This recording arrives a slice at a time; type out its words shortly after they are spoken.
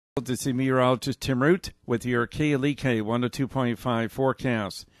This is meteorologist Tim Root with your KLEK 102.5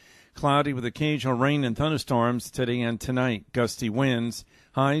 forecast. Cloudy with occasional rain and thunderstorms today and tonight. Gusty winds,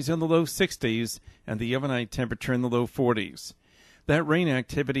 highs in the low 60s, and the overnight temperature in the low 40s. That rain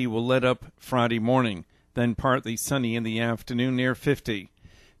activity will let up Friday morning, then partly sunny in the afternoon near 50.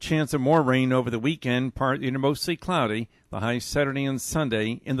 Chance of more rain over the weekend, partly to mostly cloudy, the high Saturday and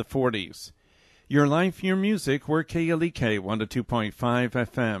Sunday in the 40s. Your life, your music, we're KLEK 102.5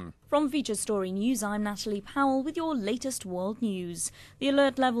 FM. From Feature Story News, I'm Natalie Powell with your latest world news. The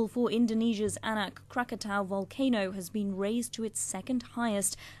alert level for Indonesia's Anak Krakatau volcano has been raised to its second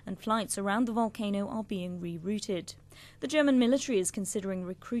highest, and flights around the volcano are being rerouted. The German military is considering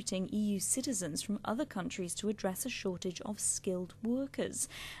recruiting EU citizens from other countries to address a shortage of skilled workers.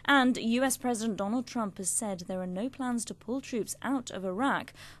 And US President Donald Trump has said there are no plans to pull troops out of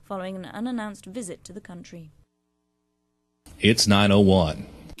Iraq following an unannounced visit to the country. It's 9:01.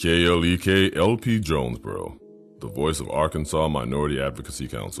 KLEK LP Jonesboro, the voice of Arkansas Minority Advocacy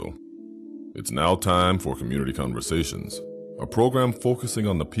Council. It's now time for Community Conversations, a program focusing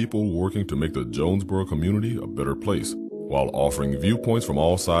on the people working to make the Jonesboro community a better place, while offering viewpoints from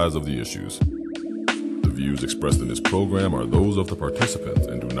all sides of the issues. The views expressed in this program are those of the participants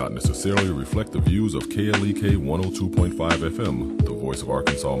and do not necessarily reflect the views of KLEK 102.5 FM, the voice of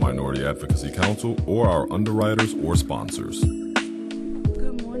Arkansas Minority Advocacy Council, or our underwriters or sponsors.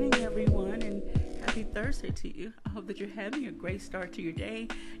 Thursday to you. I hope that you're having a great start to your day.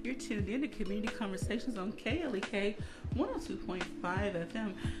 You're tuned in to Community Conversations on KLEK 102.5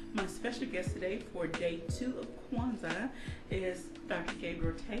 FM. My special guest today for day 2 of Kwanzaa is Dr.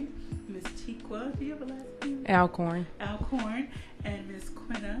 Gabriel Tate, Ms. Tikwa, do you have a last name? Alcorn, and Ms.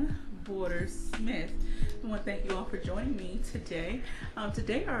 Quinna Borders-Smith. I want to thank you all for joining me today.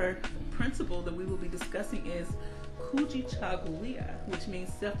 Today our principle that we will be discussing is Kujichagulia, which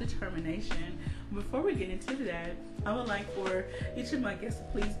means self-determination. Before we get into that, I would like for each of my guests to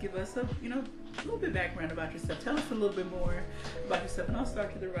please give us a little bit of background about yourself. Tell us a little bit more about yourself, and I'll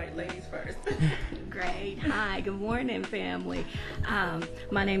start to the right ladies first. Great. Hi, good morning, family.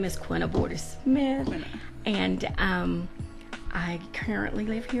 My name is Quinna Borders-Smith, and I currently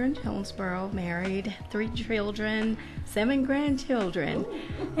live here in Jonesboro, married, 3 children, 7 grandchildren,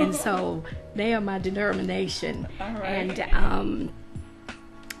 and so they are my determination. All right. And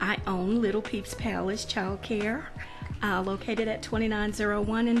I own Little Peeps Palace Child Care, located at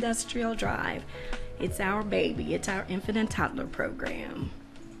 2901 Industrial Drive. It's our baby. It's our infant and toddler program.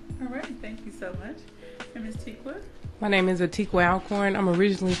 All right. Thank you so much. And Ms. Tikwa? my name is Atikwa Alcorn. I'm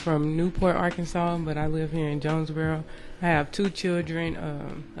originally from Newport, Arkansas, but I live here in Jonesboro. I have 2 children,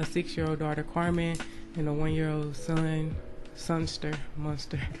 a 6-year-old daughter, Carmen, and a 1-year-old son, Monster,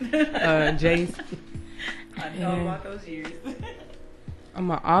 Jace. I know about those years.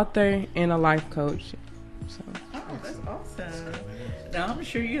 I'm an author and a life coach. So. Oh, that's awesome. Now, I'm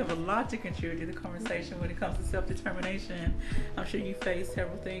sure you have a lot to contribute to the conversation when it comes to self-determination. I'm sure you face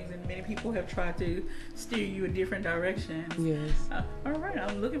several things, and many people have tried to steer you in different directions. Yes. All right,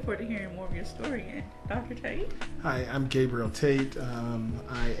 I'm looking forward to hearing more of your story. And Dr. Tate? Hi, I'm Gabriel Tate.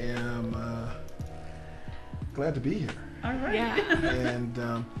 I am glad to be here. All right. Yeah.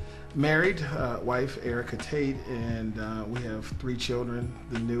 And married, wife Erica Tate, and we have 3 children.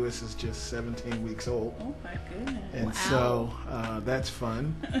 The newest is just 17 weeks old. Oh my goodness. And wow. So that's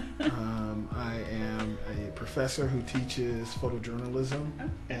fun. I am a professor who teaches photojournalism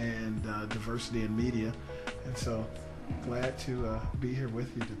and diversity in media. And so glad to be here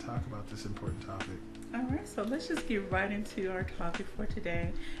with you to talk about this important topic. All right, so let's just get right into our topic for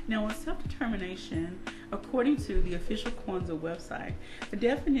today. Now, on self-determination, according to the official Kwanzaa website, the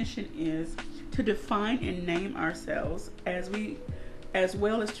definition is to define and name ourselves as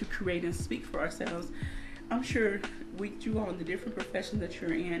well as to create and speak for ourselves. I'm sure with you all in the different professions that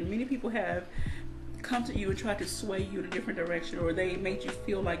you're in, many people have come to you and tried to sway you in a different direction, or they made you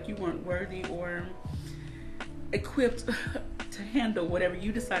feel like you weren't worthy or equipped to handle whatever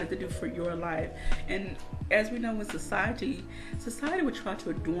you decided to do for your life. And as we know in society would try to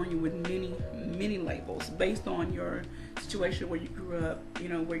adorn you with many labels based on your situation, where you grew up,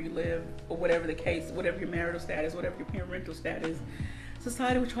 where you live, or whatever the case, whatever your marital status, whatever your parental status.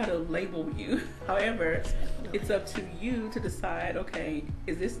 Society would try to label you. However, it's up to you to decide, okay,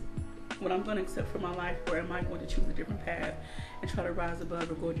 is this what I'm going to accept for my life, or am I going to choose a different path and try to rise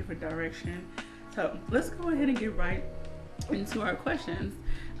above or go a different direction? So let's go ahead and get right into our questions.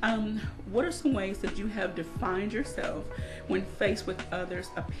 What are some ways that you have defined yourself when faced with others'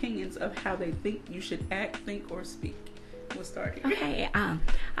 opinions of how they think you should act, think, or speak? we'll start here. Okay,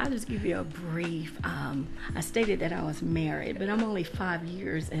 I'll just give you a brief. I stated that I was married, but I'm only 5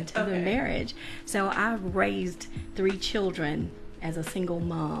 years into the marriage. So I've raised 3 children as a single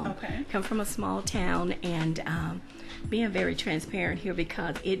mom. Okay. Come from a small town, and being very transparent here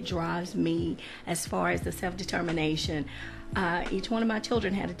because it drives me as far as the self-determination. Each one of my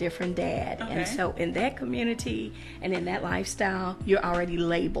children had a different dad. Okay. And so in that community and in that lifestyle, you're already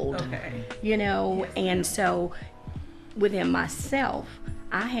labeled. Okay. You know, Yes, and ma'am. so within myself,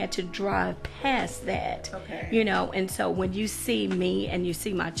 I had to drive past that. Okay. You know, and so when you see me and you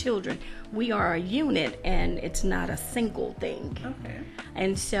see my children, we are a unit and it's not a single thing. Okay.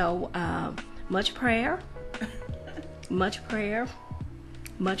 And so much prayer, much prayer,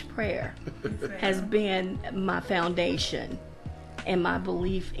 much prayer has been my foundation and my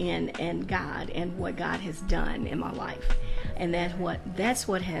belief in God and what God has done in my life. And that's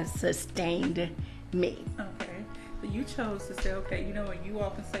what has sustained me. Okay. So you chose to say, okay, you know what, you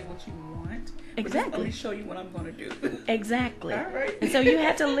all can say what you want. But Exactly. let me show you what I'm going to do. Exactly. All right. And so you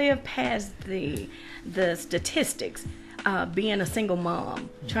have to live past the statistics. Being a single mom,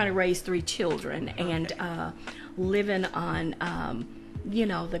 trying to raise 3 children, and living on,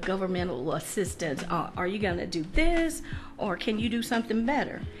 the governmental assistance. Are you going to do this, or can you do something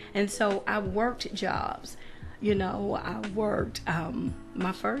better? And so I worked jobs. I worked.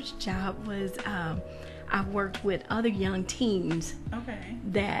 My first job was I worked with other young teens Okay.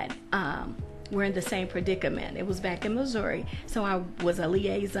 that were in the same predicament. It was back in Missouri. So I was a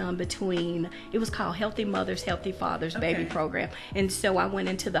liaison between, it was called Healthy Mothers, Healthy Fathers Baby Program. And so I went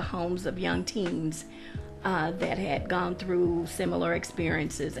into the homes of young teens that had gone through similar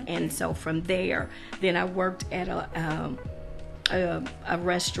experiences. And so from there, then I worked at a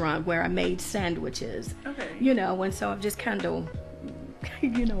restaurant where I made sandwiches. Okay. And so I've just kind of,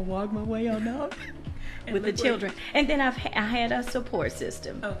 walked my way on up. With the children. And then I had a support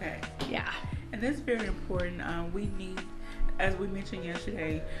system. Okay. Yeah. And that's very important. We need, as we mentioned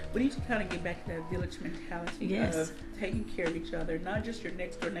yesterday, we need to kind of get back to that village mentality of taking care of each other, not just your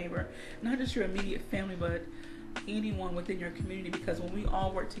next door neighbor, not just your immediate family, but anyone within your community, because when we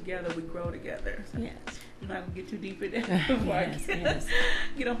all work together, we grow together. So Yes. I'm not going to get too deep in that before I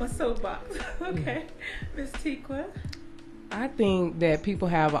get on my soapbox. Okay. Miss Tikwa? I think that people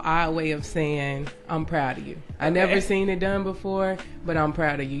have an odd way of saying, I'm proud of you. I never seen it done before, but I'm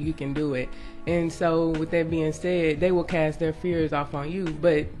proud of you. You can do it. And so with that being said, they will cast their fears off on you.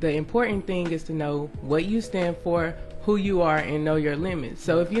 But the important thing is to know what you stand for, who you are, and know your limits.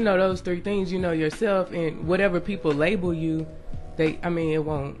 So if you know those 3 things, you know yourself, and whatever people label you, it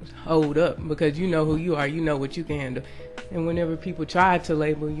won't hold up because you know who you are. You know what you can handle. And whenever people try to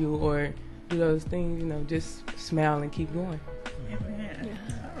label you or do those things, just smile and keep going. Amen.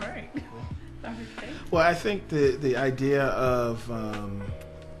 Yeah. All right. Well, I think the idea of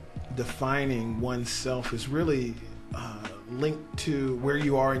defining oneself is really linked to where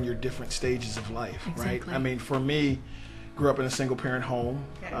you are in your different stages of life, right? I mean, for me, grew up in a single parent home.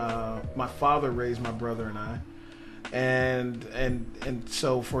 My father raised my brother and I, and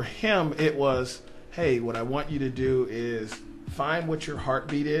so for him it was, hey, what I want you to do is find what your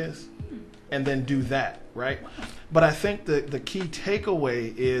heartbeat is and then do that, right? But I think the key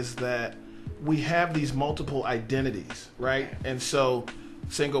takeaway is that we have these multiple identities, right? And so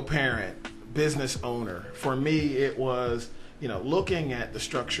single parent, business owner, for me it was, looking at the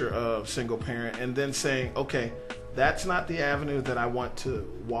structure of single parent and then saying, okay, that's not the avenue that I want to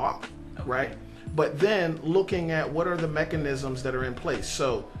walk, right? But then looking at what are the mechanisms that are in place.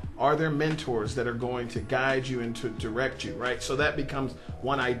 So are there mentors that are going to guide you and to direct you, right? So that becomes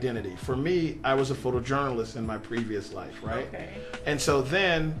one identity. For me, I was a photojournalist in my previous life, right? Okay. And so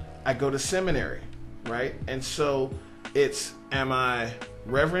then I go to seminary, right? And so it's, am I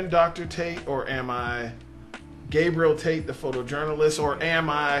Reverend Dr. Tate, or am I Gabriel Tate, the photojournalist, or am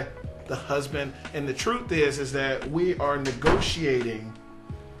I the husband? And the truth is that we are negotiating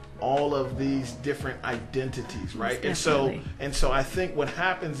all of these different identities, right? And so I think what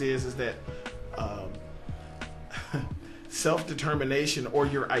happens is that self-determination or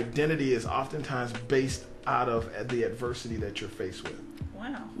your identity is oftentimes based out of the adversity that you're faced with.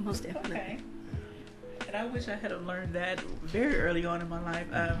 Wow. Most definitely. Okay. And I wish I had learned that very early on in my life.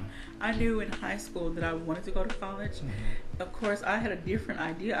 I knew in high school that I wanted to go to college. Of course, I had a different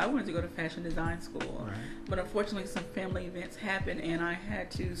idea. I wanted to go to fashion design school. Right. But unfortunately, some family events happened, and I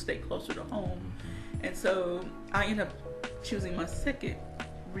had to stay closer to home. And so I ended up choosing my second.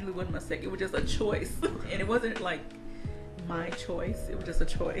 Really wasn't my second. It was just a choice. And it wasn't like my choice. It was just a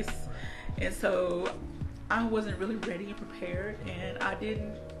choice. And so I wasn't really ready and prepared, and I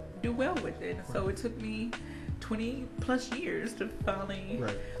didn't do well with it. And so it took me 20 plus years to finally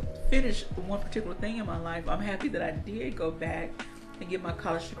Right. finish one particular thing in my life. I'm happy that I did go back and get my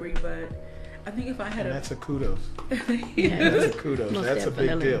college degree, but I think if I had And that's a kudos. Yeah. That's a kudos. Most That's a big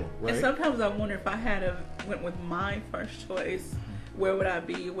definitely. deal, And right? sometimes I wonder if I had went with my first choice, where would I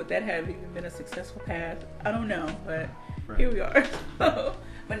be? Would that have even been a successful path? I don't know, but Right. here we are. But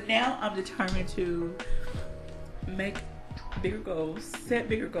now I'm determined to make bigger goals, set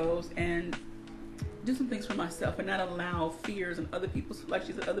bigger goals, and do some things for myself, and not allow fears and other people's, like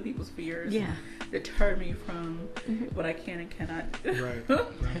she said, other people's fears Yeah. deter me from what I can and cannot do. Right.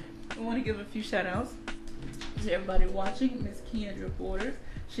 Right. I want to give a few shout outs to everybody watching. Miss Kendra Borders,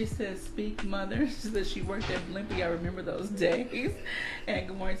 she says, "Speak, mother." She says she worked at Blimpie. I remember those days. And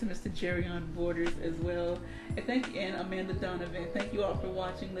good morning to Mr. Jerry on Borders as well. And Amanda Donovan. Thank you all for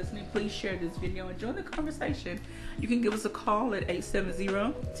watching, listening. Please share this video and join the conversation. You can give us a call at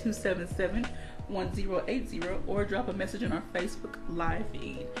 870-277-1080 or drop a message on our Facebook live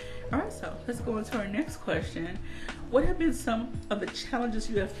feed. All right, so let's go into our next question. What have been some of the challenges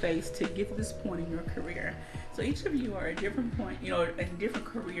you have faced to get to this point in your career? So each of you are at different point, in different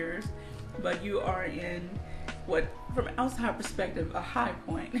careers, but you are in from an outside perspective, a high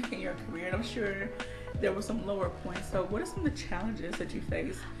point in your career. And I'm sure there were some lower points. So what are some of the challenges that you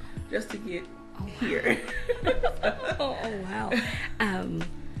faced just to get here? Oh wow.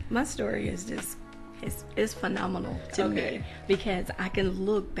 My story is just it's phenomenal to me, because I can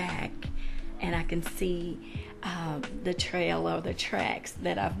look back and I can see the trail or the tracks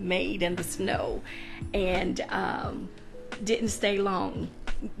that I've made in the snow, and didn't stay long,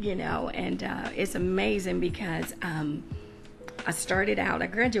 and it's amazing because I started out, I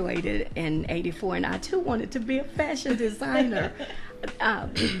graduated in '84, and I too wanted to be a fashion designer. I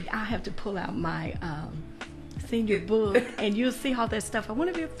have to pull out my senior book, and you'll see all that stuff. I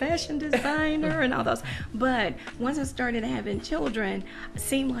want to be a fashion designer and all those. But once I started having children, it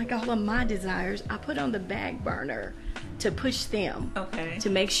seemed like all of my desires I put on the back burner to push them, to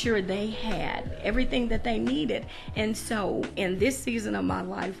make sure they had everything that they needed. And so in this season of my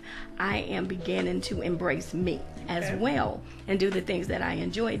life, I am beginning to embrace me as well and do the things that I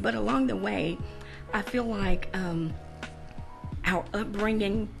enjoy. But along the way, I feel like our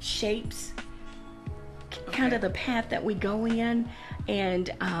upbringing shapes kind of the path that we go in. And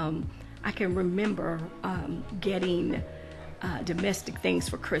I can remember getting domestic things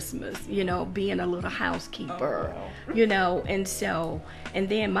for Christmas, being a little housekeeper, and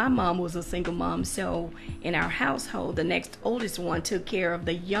then my mom was a single mom, so in our household, the next oldest one took care of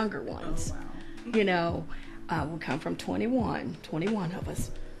the younger ones. We come from 21 of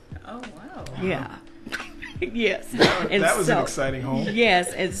us. Oh wow. Yeah. Yes. That was an exciting home.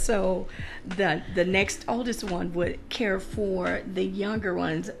 Yes, and so the next oldest one would care for the younger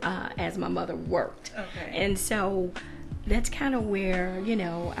ones as my mother worked. And so that's kind of where,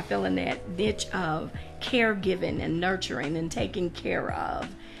 I fell in that niche of caregiving and nurturing and taking care of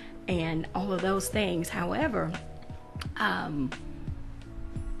and all of those things. However, I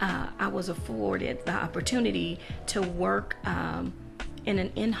was afforded the opportunity to work in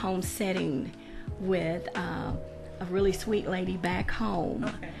an in-home setting with a really sweet lady back home.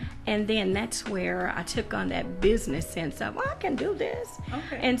 And then that's where I took on that business sense of, I can do this.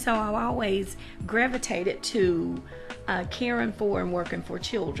 And so I always gravitated to caring for and working for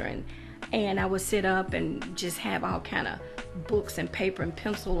children. And I would sit up and just have all kind of books and paper and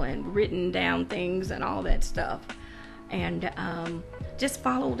pencil and written down things and all that stuff. And just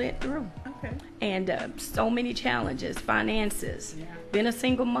followed it through. And so many challenges, finances. Being a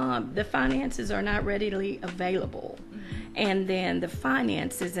single mom, the finances are not readily available. And then the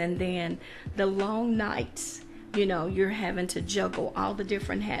finances, and then the long nights. You're having to juggle all the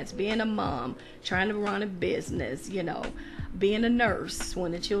different hats. Being a mom, trying to run a business, being a nurse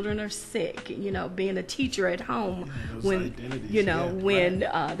when the children are sick, being a teacher at home when, when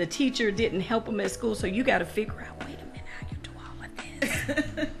the teacher didn't help them at school. So you got to figure out, wait a minute, how you do all of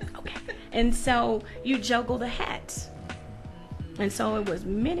this? And so you juggle the hats. And so it was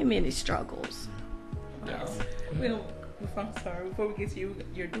many, many struggles. Well, I'm sorry, before we get to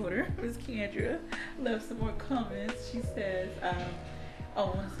your daughter, Ms. Kendra, left some more comments. She says, I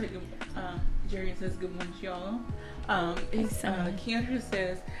want to say Jerry says good morning to y'all. Kendra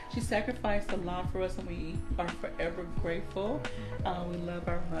says she sacrificed a lot for us and we are forever grateful. We love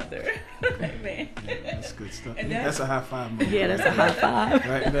our mother. Amen. That's good stuff. And that's a high five moment. Yeah, that's a high five.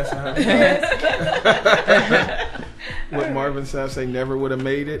 Right, that's a high five. What Marvin Sapp say, never would have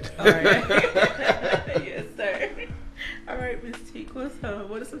made it. All right. Yes, sir. All right, Ms. Tikwa, so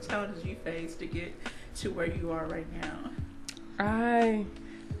what are some challenges you faced to get to where you are right now? I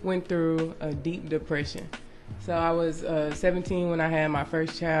went through a deep depression So I was 17 when I had my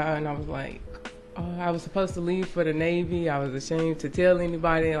first child, and I was like, oh, I was supposed to leave for the Navy. I was ashamed to tell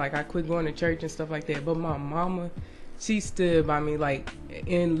anybody. Like, I quit going to church and stuff like that. But my mama, she stood by me, like,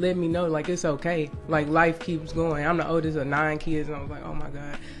 and let me know, like, it's okay. Like, life keeps going. I'm the oldest of 9 kids, and I was like, oh my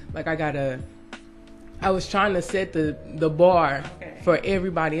God. Like, I was trying to set the bar for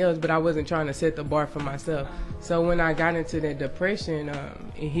everybody else, but I wasn't trying to set the bar for myself. So when I got into that depression,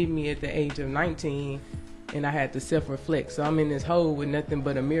 it hit me at the age of 19, and I had to self-reflect. So I'm in this hole with nothing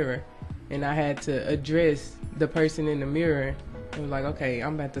but a mirror, and I had to address the person in the mirror and was like, okay,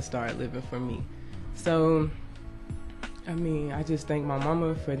 I'm about to start living for me. So, I mean, I just thank my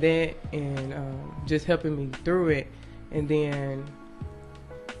mama for that and just helping me through it. And then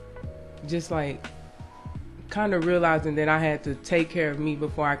just like kind of realizing that I had to take care of me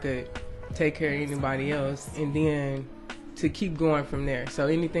before I could take care of anybody else, and then to keep going from there. So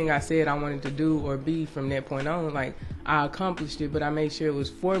anything I said I wanted to do or be from that point on, like, I accomplished it, but I made sure it was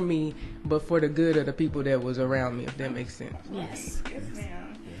for me, but for the good of the people that was around me, if that makes sense. Yes. Yes,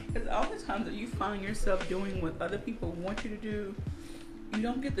 ma'am. Because all the times that you find yourself doing what other people want you to do, you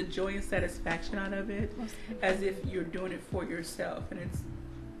don't get the joy and satisfaction out of it as if you're doing it for yourself. And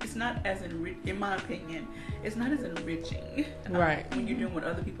it's not as in my opinion, it's not as enriching. Right. When you're doing what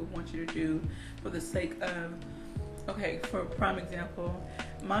other people want you to do for the sake of, okay, for a prime example,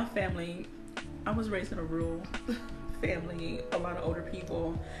 my family, I was raised in a rural family, a lot of older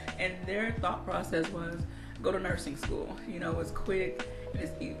people, and their thought process was go to nursing school. You know, it's quick,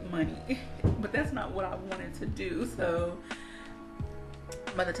 it's money. But that's not what I wanted to do. So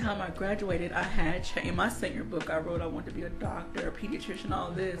by the time I graduated, I had in my senior book I wrote I want to be a doctor, a pediatrician,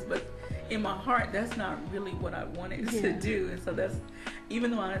 all this, but in my heart that's not really what I wanted to do. And so that's,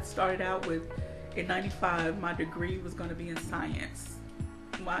 even though I had started out with, in 95 my degree was going to be in science.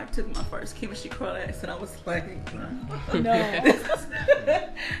 I took my first chemistry class and I was like, no,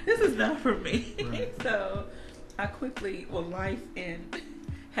 this is not for me. Right. So I quickly, life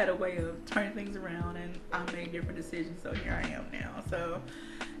had a way of turning things around, and I made different decisions. So here I am now. So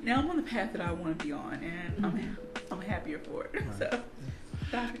now I'm on the path that I want to be on, and I'm happier for it. Right. So,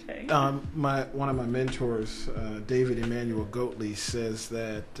 Dr. Tay. One of my mentors, David Emmanuel Goatley, says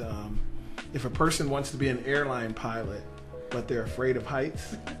that if a person wants to be an airline pilot, but they're afraid of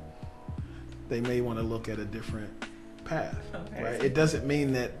heights, they may want to look at a different path. Okay. Right? It doesn't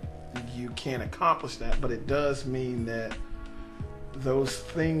mean that you can't accomplish that, but it does mean that those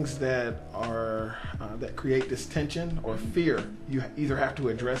things that are that create this tension or fear, you either have to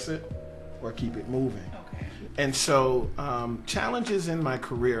address it or keep it moving. Okay. And so challenges in my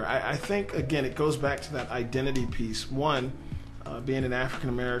career, I think, again, it goes back to that identity piece. One, being an African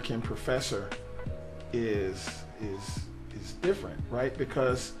American professor is different, right?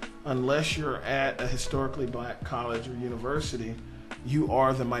 Because unless you're at a historically black college or university, you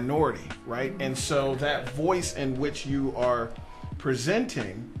are the minority, right? And so that voice in which you are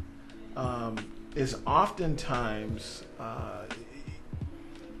presenting is oftentimes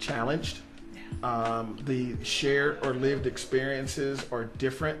challenged. The shared or lived experiences are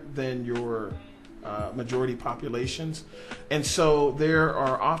different than your majority populations. And so there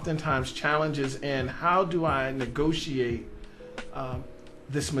are oftentimes challenges in how do I negotiate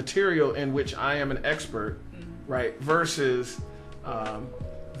this material in which I am an expert, right, versus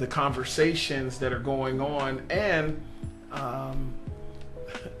the conversations that are going on and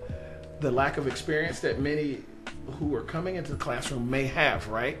the lack of experience that many who are coming into the classroom may have,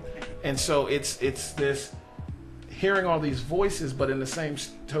 right? And so it's this hearing all these voices, but in the same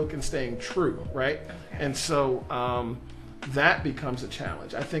token staying true, right? Okay. And so that becomes a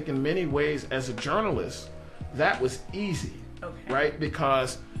challenge. I think in many ways as a journalist, that was easy, right?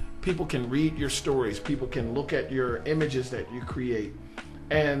 Because people can read your stories, people can look at your images that you create,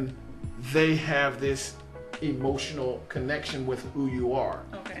 and they have this emotional connection with who you are.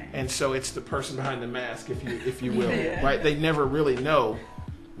 Okay. And so it's the person behind the mask, if you will, right? They never really know,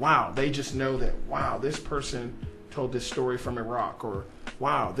 wow, they just know that, wow, this person told this story from Iraq, or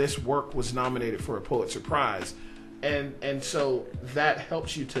wow, this work was nominated for a Pulitzer Prize. And so that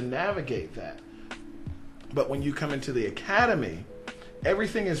helps you to navigate that. But when you come into the academy,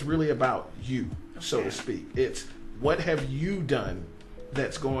 everything is really about you, so to speak. It's what have you done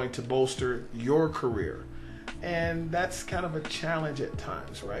that's going to bolster your career? And that's kind of a challenge at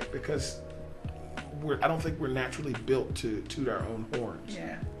times, right? Because I don't think we're naturally built to toot our own horns.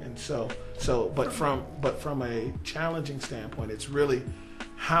 Yeah. And but from a challenging standpoint, it's really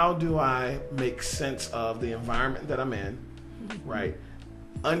how do I make sense of the environment that I'm in, right?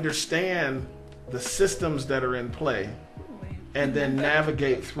 Understand the systems that are in play, and then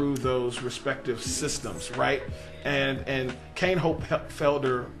navigate through those respective systems, right? And Kane Hope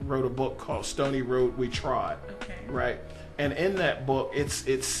Felder wrote a book called Stony Road We Trod, right? And in that book,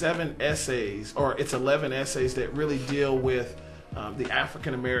 it's 7 essays, or it's 11 essays that really deal with the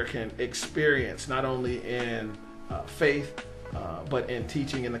African American experience, not only in faith, but in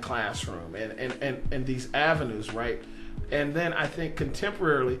teaching in the classroom, and these avenues, right? And then I think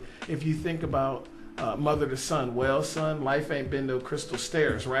contemporarily, if you think about mother to son, well, son, life ain't been no crystal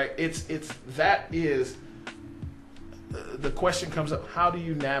stairs, right? The question comes up: how do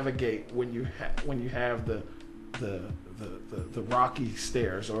you navigate when you have the rocky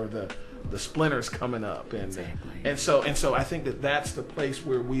stairs or the splinters coming up, and so I think that's the place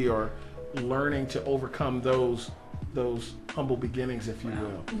where we are learning to overcome those humble beginnings, if you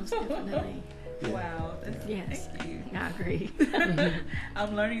will. Most definitely. Yeah. Wow. Yes, Thank you. I agree.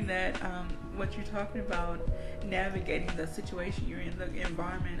 I'm learning that what you're talking about, navigating the situation you're in, the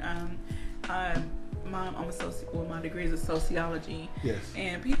environment. My degree is in sociology. Yes.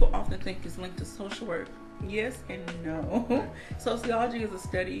 And people often think it's linked to social work. Yes and no. Sociology is a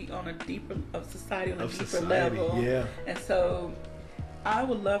study on a deeper of society on a deeper level. Yeah. And so I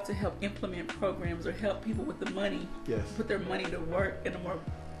would love to help implement programs or help people with the money, put their money to work in a more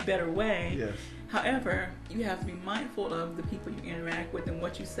better way. Yes. However, you have to be mindful of the people you interact with and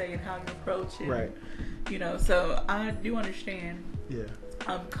what you say and how you approach it. Right. So I do understand. Yeah.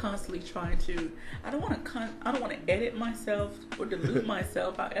 I'm constantly trying to. I don't want to edit myself or dilute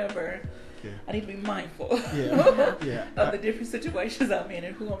myself. However, I need to be mindful of the different situations I'm in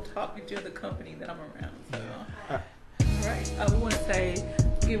and who I'm talking to, and the company that I'm around. So. All right. I want to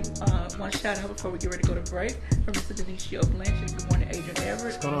give one shout out before we get ready to go to break from Mr. Denisio Blanchard. Good morning, Adrian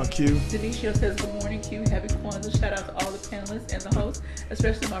Everett. What's going on, Q? Denisio says, good morning, Q. Happy Kwanzaa. Shout out to all the panelists and the hosts,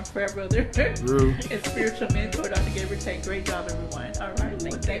 especially my frat brother and spiritual mentor, Dr. Gabriel Tate. Great job, everyone. All right.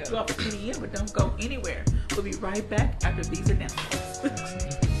 Thank you all for tuning in, but don't go anywhere. We'll be right back after these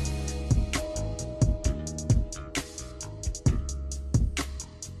announcements.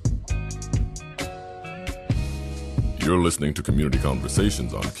 You're listening to Community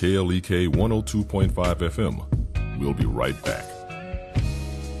Conversations on KLEK 102.5 FM. We'll be right back.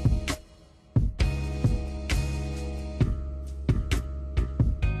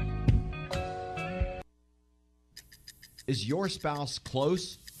 Is your spouse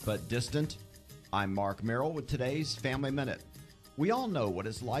close but distant? I'm Mark Merrill with today's Family Minute. We all know what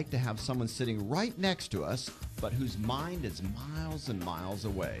it's like to have someone sitting right next to us, but whose mind is miles and miles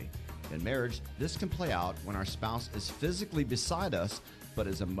away. In marriage, this can play out when our spouse is physically beside us, but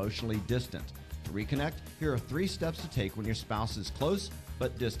is emotionally distant. To reconnect, here are 3 steps to take when your spouse is close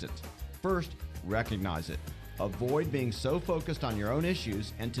but distant. First, recognize it. Avoid being so focused on your own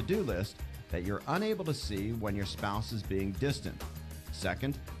issues and to-do list that you're unable to see when your spouse is being distant.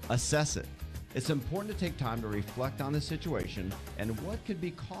 Second, assess it. It's important to take time to reflect on the situation and what could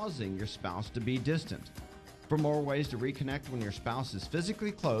be causing your spouse to be distant. For more ways to reconnect when your spouse is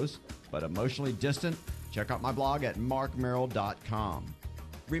physically close but emotionally distant, check out my blog at markmerrill.com.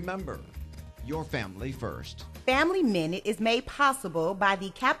 Remember, your family first. Family Minute is made possible by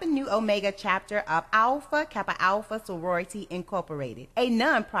the Kappa Nu Omega chapter of Alpha Kappa Alpha Sorority Incorporated, a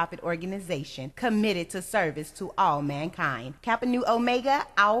non-profit organization committed to service to all mankind. Kappa Nu Omega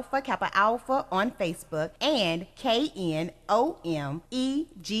Alpha Kappa Alpha on Facebook and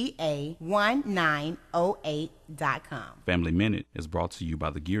KNOMEGA1908.com. Family Minute is brought to you by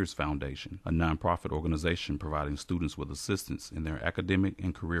the Gears Foundation, a non-profit organization providing students with assistance in their academic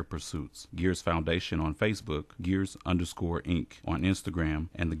and career pursuits. Gears Foundation on Facebook, Gears_Inc. on Instagram,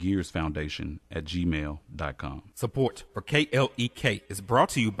 and the Gears Foundation at gmail.com. Support for KLEK is brought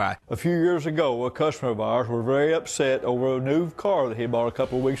to you by... A few years ago, a customer of ours was very upset over a new car that he bought a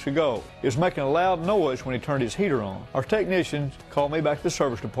couple of weeks ago. It was making a loud noise when he turned his heater on. Our technicians called me back to the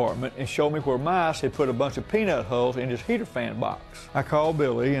service department and showed me where mice had put a bunch of peanut hulls in his heater fan box. I called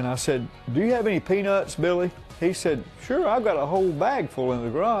Billy and I said, "Do you have any peanuts, Billy?" He said, "Sure, I've got a whole bag full in the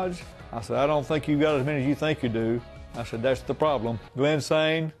garage." I said, "I don't think you've got as many as you think you do." I said, "That's the problem." Glenn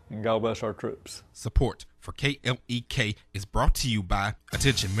sane, and God bless our troops. Support for KLEK is brought to you by,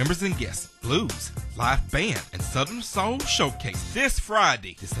 attention members and guests, Blues, Live Band, and Southern Soul Showcase this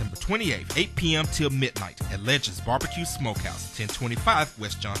Friday, December 28th, 8 p.m. till midnight at Legends Barbecue Smokehouse, 1025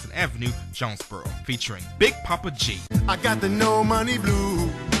 West Johnson Avenue, Jonesboro, featuring Big Papa G. I got the No Money Blues.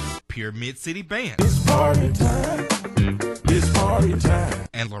 Pure Mid-City Band. It's party time. It's party time.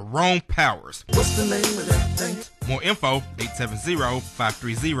 And Lerone Powers. What's the name of that thing? More info,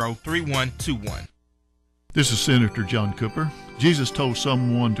 870-530-3121. This is Senator John Cooper. Jesus told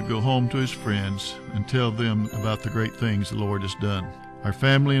someone to go home to his friends and tell them about the great things the Lord has done. Our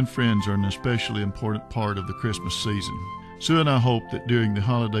family and friends are an especially important part of the Christmas season. Sue and I hope that during the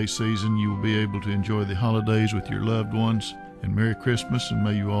holiday season you will be able to enjoy the holidays with your loved ones. And Merry Christmas, and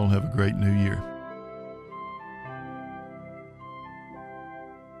may you all have a great New Year.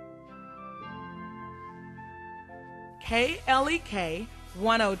 KLEK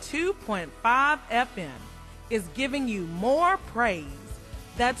 102.5 FM is giving you more praise.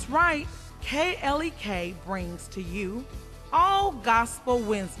 That's right, KLEK brings to you All Gospel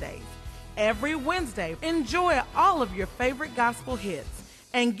Wednesdays. Every Wednesday, enjoy all of your favorite gospel hits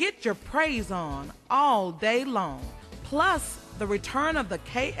and get your praise on all day long. Plus, the return of the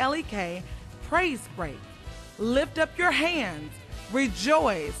KLEK Praise Break. Lift up your hands,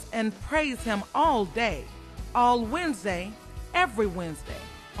 rejoice, and praise Him all day, all Wednesday, every Wednesday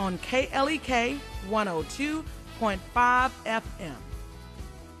on KLEK 102.5 FM.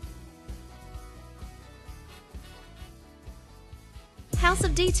 House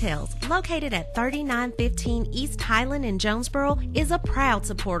of Details, located at 3915 East Highland in Jonesboro, is a proud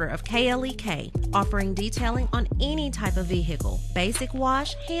supporter of KLEK, offering detailing on any type of vehicle: basic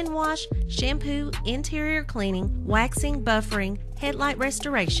wash, hand wash, shampoo, interior cleaning, waxing, buffering, headlight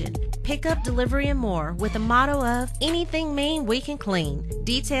restoration, pickup, delivery, and more, with a motto of anything mean we can clean.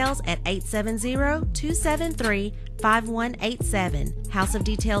 Details at 870-273-5187. House of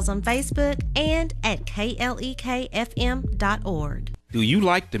Details on Facebook and at klekfm.org. Do you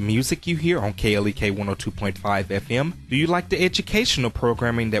like the music you hear on KLEK 102.5 FM? Do you like the educational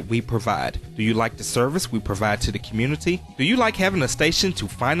programming that we provide? Do you like the service we provide to the community? Do you like having a station to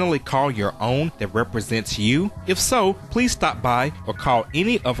finally call your own that represents you? If so, please stop by or call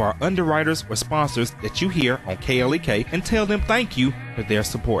any of our underwriters or sponsors that you hear on KLEK and tell them thank you for their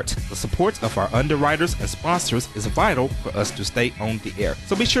support. The support of our underwriters and sponsors is vital for us to stay on the air.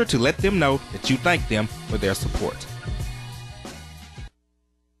 So be sure to let them know that you thank them for their support.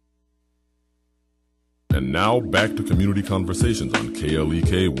 And now back to Community Conversations on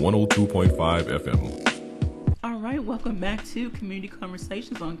KLEK 102.5 FM. All right, welcome back to Community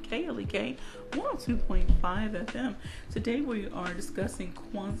Conversations on KLEK 102.5 FM. Today we are discussing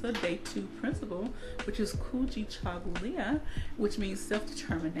Kwanzaa Day 2 principle, which is Kujichagulia, which means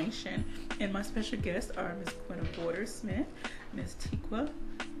self-determination. And my special guests are Ms. Quinna Borders-Smith, Ms. Tikwa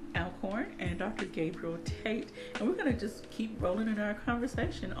Alcorn, and Dr. Gabriel Tate. And we're going to just keep rolling in our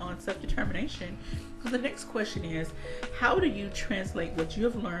conversation on self-determination. So the next question is, how do you translate what you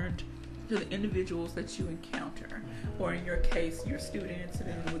have learned to the individuals that you encounter? Or in your case, your students, and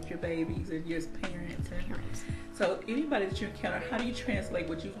then with your babies and your parents. So anybody that you encounter, how do you translate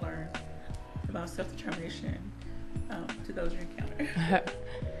what you've learned about self-determination to those you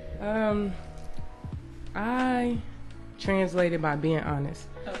encounter? I translate it by being honest.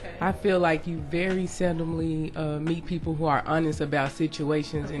 Okay. I feel like you very seldomly meet people who are honest about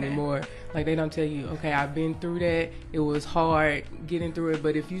situations anymore. Like, they don't tell you, okay, I've been through that, it was hard getting through it,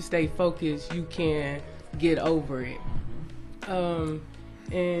 but if you stay focused, you can get over it. And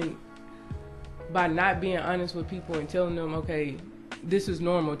by not being honest with people and telling them, okay, this is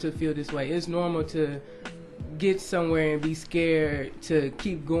normal to feel this way, it's normal to get somewhere and be scared to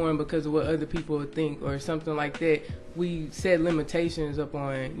keep going because of what other people would think or something like that. We set limitations up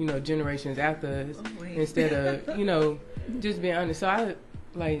on, generations after us instead of, just being honest. So I,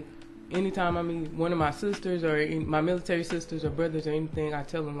 like, anytime I meet one of my sisters or my military sisters or brothers or anything, I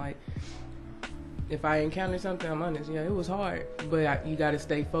tell them, like, if I encounter something, I'm honest. Yeah, it was hard, but you got to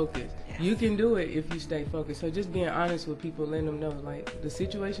stay focused. Yes. You can do it if you stay focused. So just being honest with people, letting them know, like, the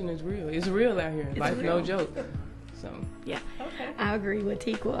situation is real. It's real out here. Life, no joke. So yeah, I agree with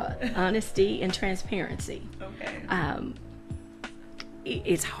Tikwa. Honesty and transparency. Okay.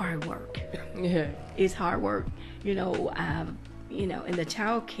 It's hard work. Yeah, it's hard work. In the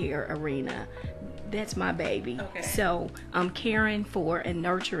child care arena, that's my baby. Okay. So I'm caring for and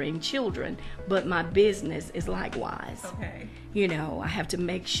nurturing children, but my business is likewise. Okay. I have to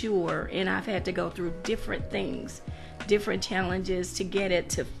make sure, and I've had to go through different things, different challenges to get it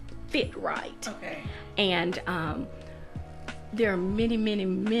to fit right. Okay. And there are many, many,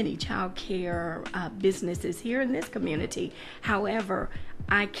 many child care businesses here in this community. However,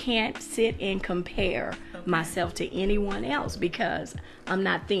 I can't sit and compare myself to anyone else because I'm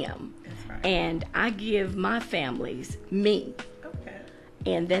not them. That's right. And I give my families me. Okay.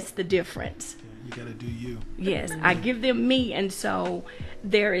 And that's the difference. You got to do you. Yes, I give them me, and so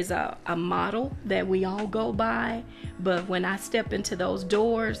there is a model that we all go by, but when I step into those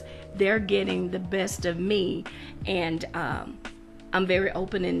doors, they're getting the best of me, and I'm very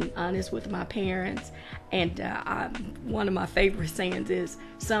open and honest with my parents. And one of my favorite sayings is,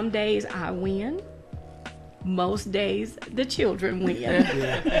 some days I win, most days the children win.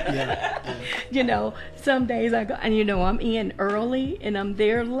 Yeah. You know, some days I go, and you know, I'm in early and I'm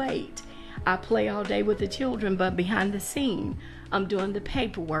there late. I play all day with the children, but behind the scene, I'm doing the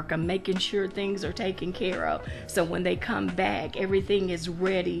paperwork. I'm making sure things are taken care of. So when they come back, everything is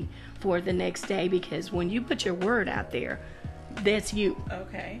ready for the next day, because when you put your word out there, that's you.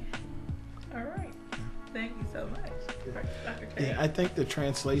 Okay. All right. Thank you so much. Dr. Tate. Yeah, I think the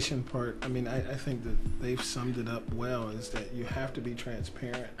translation part, I mean, I think that they've summed it up well, is that you have to be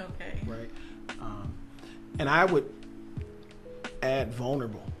transparent. Okay. Right? And I would add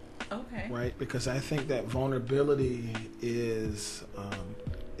vulnerable. Okay. Right? Because I think that vulnerability is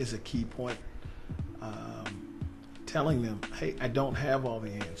a key point. Telling them, hey, I don't have all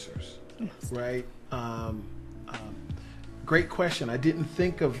the answers. Yes. Right? Great question. I didn't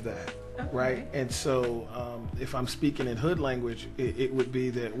think of that. Okay. Right? And so if I'm speaking in hood language, it would be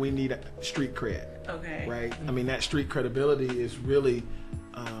that we need a street cred. Okay. Right? I mean, that street credibility is really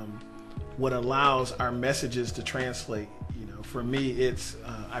what allows our messages to translate. You know, for me, it's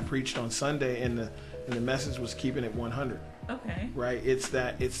I preached on Sunday, and the message was keeping it 100. Okay. Right? It's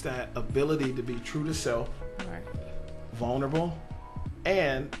that ability to be true to self, right, vulnerable,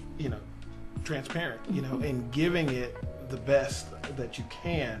 and transparent. You know, and giving it the best that you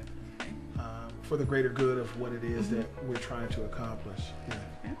can for the greater good of what it is that we're trying to accomplish. Yeah.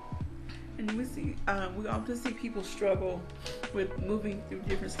 Okay. And we often see people struggle with moving through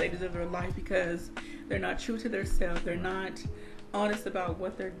different stages of their life because they're not true to themselves. They're not honest about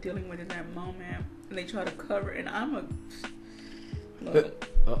what they're dealing with in that moment, and they try to cover. And I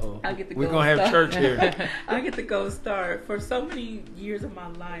get the We're gold gonna have star. church here. I get the gold star. For so many years of my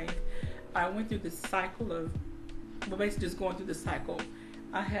life, I went through this cycle of, basically just going through the cycle.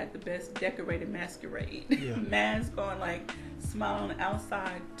 I had the best decorated masquerade. Yeah. Mask on, like smile on the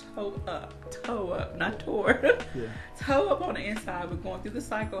outside, toe up, not tore. Yeah. Toe up on the inside, but going through the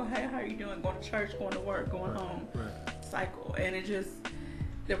cycle. Hey, how are you doing? Going to church, going to work, going home. Right. Cycle. And it just,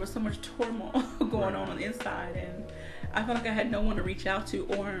 there was so much turmoil going on the inside, and I felt like I had no one to reach out to,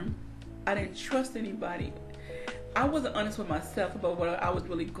 or I didn't trust anybody. I wasn't honest with myself about what I was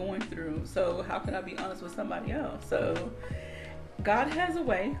really going through, so how could I be honest with somebody else? So God has a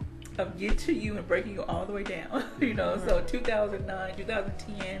way of getting to you and breaking you all the way down, So 2009,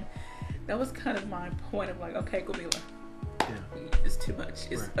 2010, that was kind of my point of like, okay, Camila, it's too much.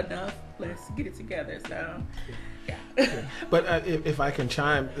 It's enough. Let's get it together. So, yeah. But if I can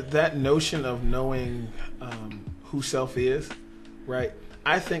chime, that notion of knowing who self is, right?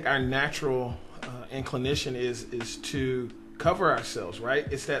 I think our natural inclination is to cover ourselves, right?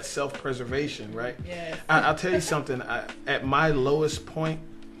 It's that self-preservation, right? Yes. I'll tell you something. At my lowest point,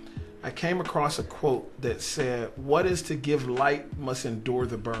 I came across a quote that said, "What is to give light must endure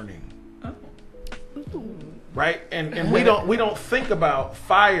the burning." Oh. Ooh. Right? And we don't think about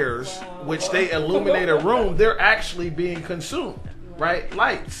fires, which they illuminate a room. They're actually being consumed, right?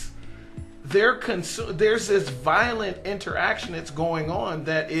 Lights. There's this violent interaction that's going on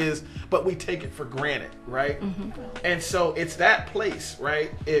but we take it for granted, right? Mm-hmm. And so it's that place, right?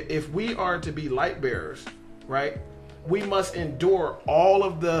 If we are to be light bearers, right, we must endure all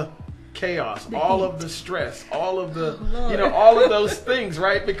of the chaos, all of the stress, all of the, all of those things,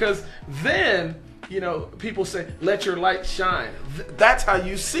 right? Because then, people say, let your light shine. That's how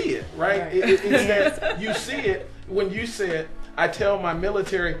you see it, right? It's that you see it when you said, I tell my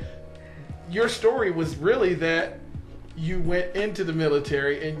military, your story was really that you went into the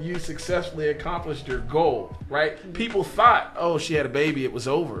military and you successfully accomplished your goal, right? Mm-hmm. People thought, oh, she had a baby, it was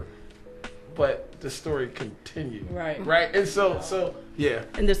over. But the story continued. Right? And so yeah.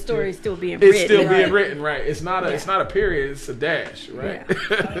 And the story is still being written. It's still being written, right? It's not a period, it's a dash, right?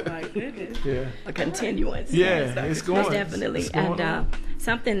 Yeah. Oh my goodness. Yeah. A continuance. Yeah, it's going. Definitely. It's going and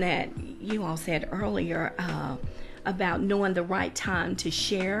something that you all said earlier about knowing the right time to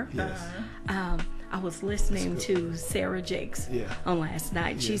share. Yes. I was listening to Sarah Jakes on last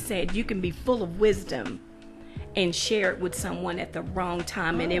night. She said you can be full of wisdom and share it with someone at the wrong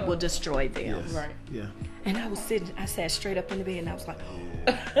time and it will destroy them. Yes. Right. Yeah. And I sat straight up in the bed and I was like,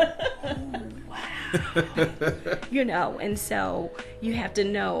 wow. And so you have to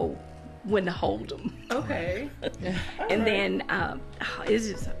know when to hold them. Okay. And then it's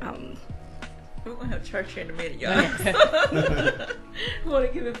just... we're going to have church here in a minute, y'all. We want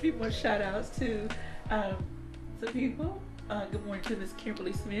to give a few more shout-outs to some people. Good morning to Miss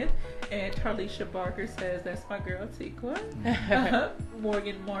Kimberly Smith. And Tarlisha Barker says, that's my girl, Tikwa.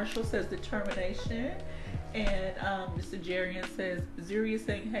 Morgan Marshall says, determination. And Mr. Jarian says, Zuri is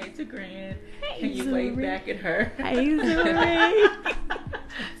saying hey to Grand. Hey, Can you Zuri. wave back at her? Hey, Zuri.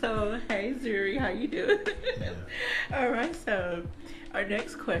 So, hey, Zuri, how you doing? All right, so our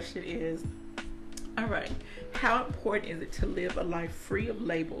next question is, all right, how important is it to live a life free of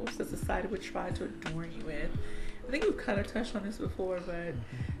labels that society would try to adorn you with? I think we've kind of touched on this before, but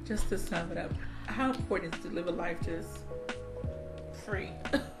just to sum it up, how important is it to live a life just free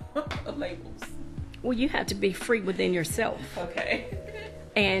of labels? Well, you have to be free within yourself. Okay.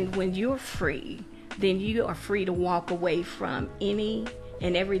 And when you're free, then you are free to walk away from any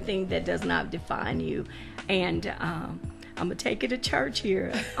and everything that does not define you. And I'm going to take it to church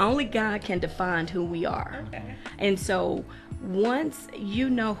here. Only God can define who we are. Okay. And so once you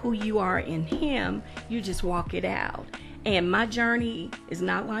know who you are in Him, you just walk it out. And my journey is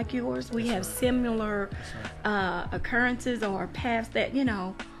not like yours. We have similar occurrences or paths that, you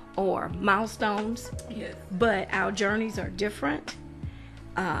know, or milestones. Yes. But our journeys are different.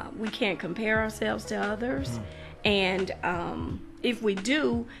 We can't compare ourselves to others. And if we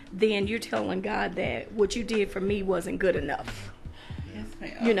do, then you're telling God that what you did for me wasn't good enough. Yes,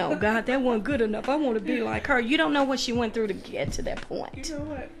 ma'am. You know, God, that wasn't good enough. I want to be like her. You don't know what she went through to get to that point. You know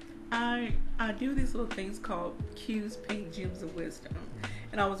what? I do these little things called Q's Pink Gems of Wisdom.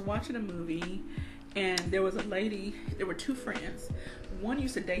 And I was watching a movie, and there was a lady, there were two friends. One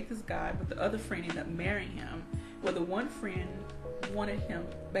used to date this guy, but the other friend ended up marrying him. Well, the one friend wanted him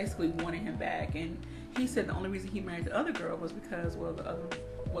back, and he said the only reason he married the other girl was because, well, the other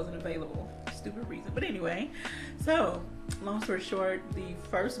wasn't available. Stupid reason. But anyway, so long story short, the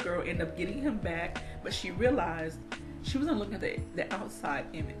first girl ended up getting him back, but she realized she wasn't looking at the outside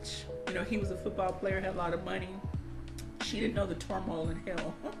image. You know, he was a football player, had a lot of money. She didn't know the turmoil and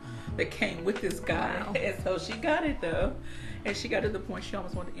hell that came with this guy. Wow. And so she got it though. And she got to the point she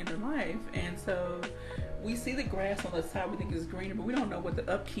almost wanted to end her life. And so we see the grass on the side we think is greener, but we don't know what the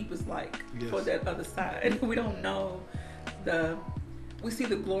upkeep is like for that other side. We don't know we see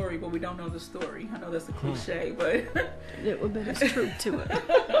the glory, but we don't know the story. I know that's a cliche, but there's truth to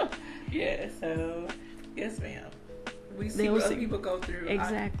it. Yeah, so yes, ma'am. We see what other people go through.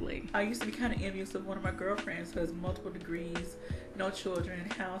 Exactly. I used to be kind of envious of one of my girlfriends who has multiple degrees, no children,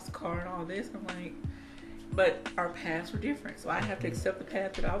 house, car, and all this. I'm like, but our paths were different, so I have to accept the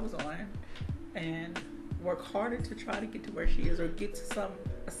path that I was on and work harder to try to get to where she is, or get to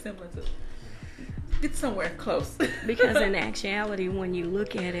a semblance of, get somewhere close. Because in actuality, when you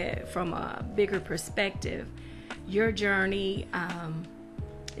look at it from a bigger perspective, your journey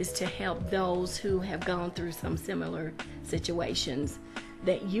is to help those who have gone through some similar situations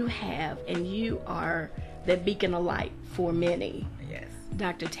that you have, and you are that beacon of light for many. Yes.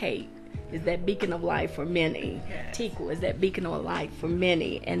 Dr. Tate is that beacon of light for many. Yes. Tikwa is that beacon of light for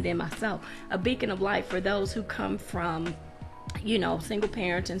many. And then myself, a beacon of light for those who come from, you know, single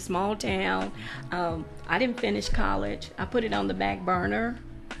parents in small town. I didn't finish college. I put it on the back burner,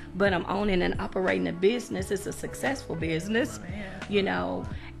 but I'm owning and operating a business. It's a successful business, you know,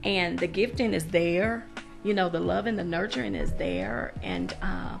 and the gifting is there. You know, the love and the nurturing is there. And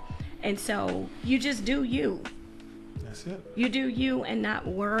so you just do you. That's it. You do you and not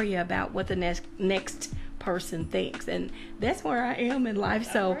worry about what the next person thinks. And that's where I am in life.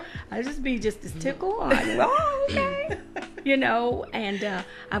 So I just be just as tickled. Like, oh, okay. You know, and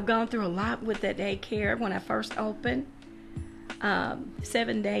I've gone through a lot with that daycare when I first opened.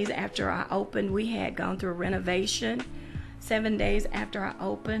 7 days after I opened, we had gone through a renovation. 7 days after I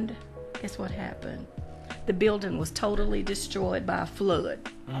opened, guess what happened? The building was totally destroyed by a flood.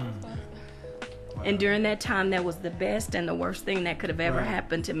 And during that time, that was the best and the worst thing that could have ever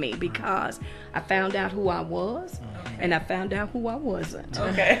happened to me, because I found out who I was and I found out who I wasn't.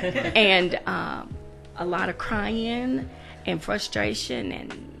 Okay. And a lot of crying and frustration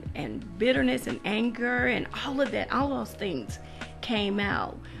and bitterness and anger and all of that, all those things came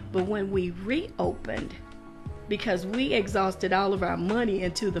out. But when we reopened, because we exhausted all of our money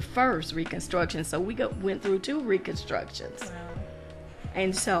into the first reconstruction, so we went through 2 reconstructions. Wow.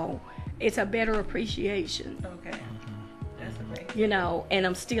 And so it's a better appreciation. Okay. That's amazing. You know, and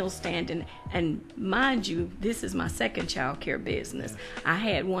I'm still standing. And mind you, this is my second child care business. I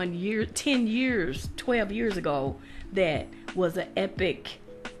had 1 year, 10 years, 12 years ago that was an epic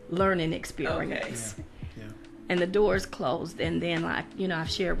learning experience. Okay. Yeah. And the doors closed. And then, like, you know,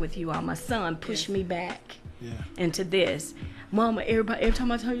 I've shared with you all, my son pushed me back into this. Mama, every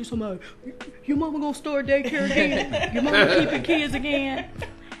time I tell you somebody, your mama gonna start daycare again? Your mama keeping kids again?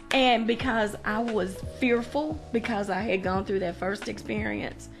 And because I was fearful, because I had gone through that first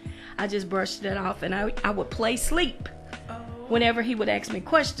experience, I just brushed it off, and I would play sleep whenever he would ask me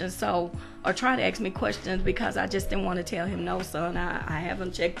questions, or try to ask me questions, because I just didn't want to tell him, no, son, I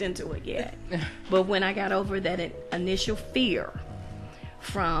haven't checked into it yet. But when I got over that initial fear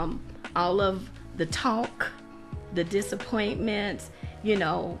from all of the talk, the disappointments,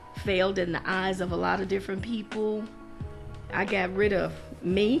 failed in the eyes of a lot of different people, I got rid of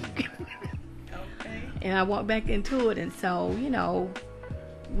me. Okay. And I walked back into it. And so,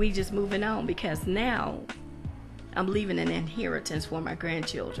 we just moving on, because now I'm leaving an inheritance for my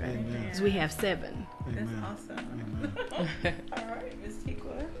grandchildren. Because we have 7. That's awesome. All right, Ms.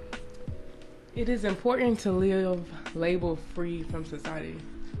 Tikwa. It is important to live label free from society,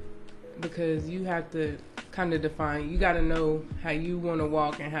 because you have to kind of define, you got to know how you want to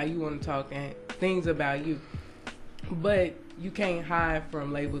walk and how you want to talk and things about you. But you can't hide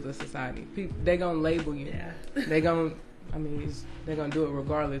from labels of society. People, they're going to label you. Yeah. They're going to do it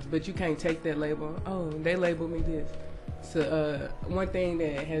regardless. But you can't take that label. Oh, they labeled me this. So one thing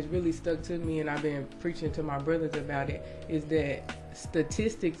that has really stuck to me, and I've been preaching to my brothers about it, is that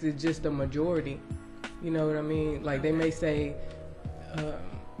statistics is just a majority. You know what I mean? Like they may say,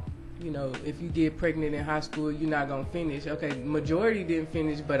 if you get pregnant in high school, you're not going to finish. Okay, majority didn't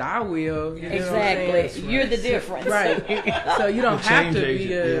finish, but I will. You exactly. You're the difference. Right. So you don't have to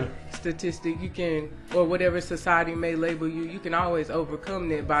be a statistic. You can, or whatever society may label you, you can always overcome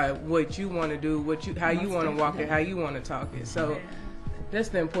that by what you want to do, how you want to walk it, how you want to talk it. So that's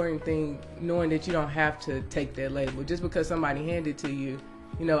the important thing, knowing that you don't have to take that label. Just because somebody handed it to you,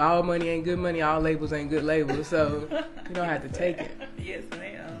 all money ain't good money, all labels ain't good labels. So you don't have to take it. Yes,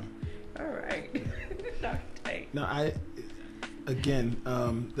 ma'am. All right. Dr. Tate. No, I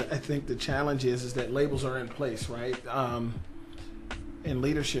think the challenge is that labels are in place, right? In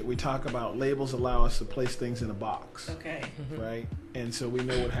leadership, we talk about labels allow us to place things in a box. Okay. Right? And so we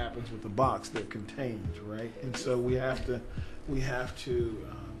know what happens with the box they're contained, right? And so we have to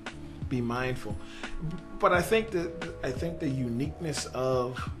be mindful. But I think the uniqueness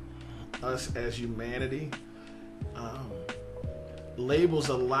of us as humanity, labels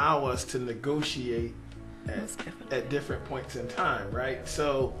allow us to negotiate at different points in time, right?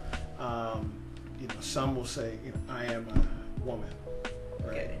 So, some will say, I am a woman,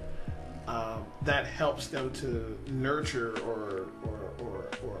 right? Okay. That helps them to nurture or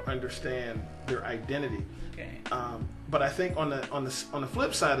understand their identity. Okay. But I think on the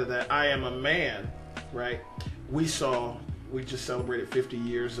flip side of that, I am a man, right? We just celebrated 50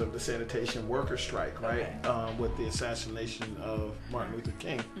 years of the sanitation worker strike, right? Okay. With the assassination of Martin Luther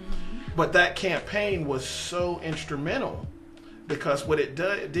King. Mm-hmm. But that campaign was so instrumental, because what it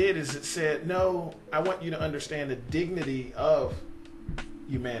did is it said, no, I want you to understand the dignity of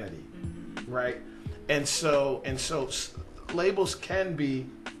humanity, mm-hmm. right? And so labels can be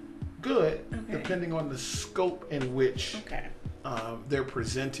good, okay. depending on the scope in which okay. They're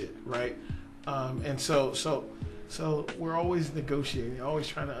presented, right? And so we're always negotiating, always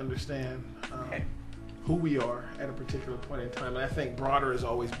trying to understand okay. who we are at a particular point in time. And I think broader is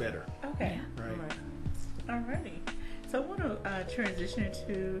always better. Okay. Right. Alrighty. So I want to transition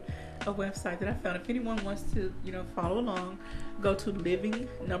to a website that I found. If anyone wants to, follow along, go to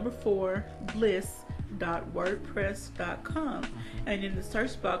living4bliss.wordpress.com, and in the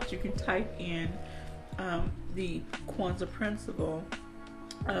search box you can type in the Kwanzaa principle,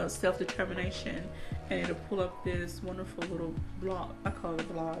 self-determination, and it'll pull up this wonderful little blog, I call it a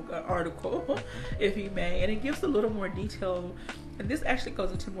blog, article, if you may, and it gives a little more detail, and this actually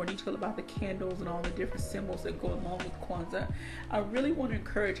goes into more detail about the candles and all the different symbols that go along with Kwanzaa. I really want to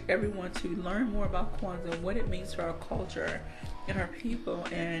encourage everyone to learn more about Kwanzaa, what it means to our culture and our people,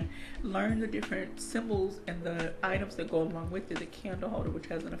 and learn the different symbols and the items that go along with it. The candle holder, which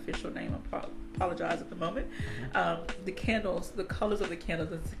has an official name, I apologize at the moment. The candles, the colors of the candles,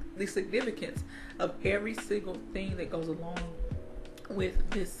 the significance of every single thing that goes along with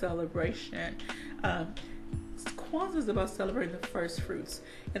this celebration. Kwanzaa is about celebrating the first fruits,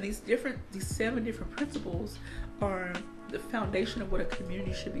 and these 7 different principles are the foundation of what a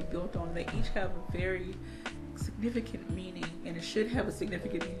community should be built on. They each have a very significant meaning, and it should have a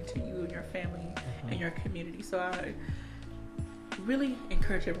significant meaning to you and your family and your community. So I really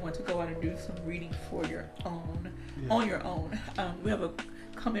encourage everyone to go out and do some reading for your own, on your own. We have a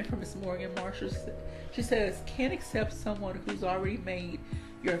comment from Ms. Morgan Marshall. She says, can't accept someone who's already made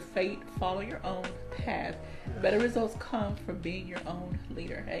your fate, follow your own path. Better results come from being your own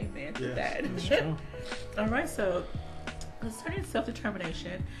leader. Amen to that. That's true. All right, so let's turn to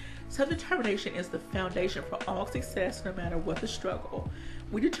self-determination. Self-determination is the foundation for all success, no matter what the struggle.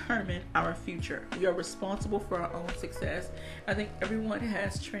 We determine our future. We are responsible for our own success. I think everyone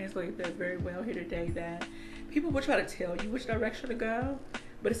has translated that very well here today, that people will try to tell you which direction to go,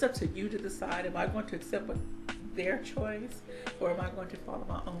 but it's up to you to decide, am I going to accept their choice, or am I going to follow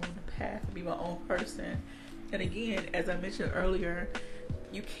my own path and be my own person? And again, as I mentioned earlier,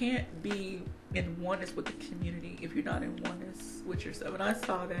 you can't be in oneness with the community if you're not in oneness with yourself. And I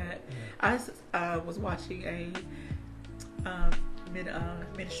saw that. I was watching a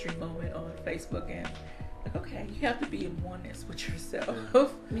ministry moment on Facebook, and like, okay, you have to be in oneness with yourself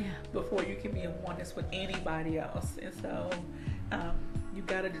before you can be in oneness with anybody else. And so you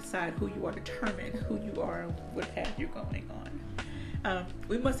got to decide who you are, determine who you are, and what path you're going on.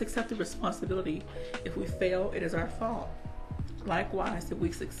 We must accept the responsibility. If we fail, it is our fault. Likewise, if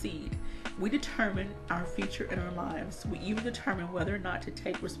we succeed, we determine our future in our lives. We even determine whether or not to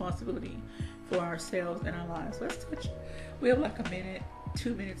take responsibility for ourselves and our lives. We have like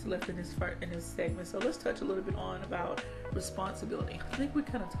 2 minutes left in this segment, so let's touch a little bit on about responsibility. I think we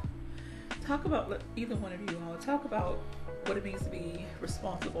kind of talk about, either one of you all, talk about what it means to be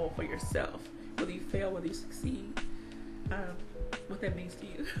responsible for yourself, whether you fail, whether you succeed, what that means to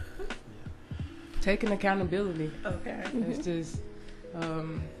you. Taking accountability. Okay. It's just,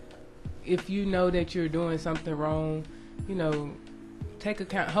 if you know that you're doing something wrong,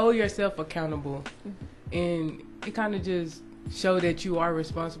 hold yourself accountable, and it kind of just show that you are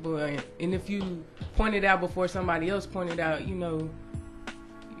responsible. And if you point it out before somebody else pointed out, you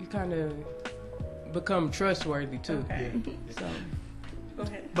kind of become trustworthy too. Okay. So. Go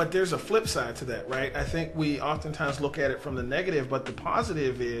ahead. But there's a flip side to that, right? I think we oftentimes look at it from the negative, but the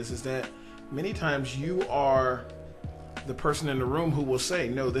positive is that many times you are the person in the room who will say,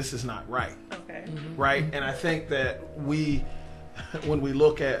 no, this is not right. Okay. Right? And I think that when we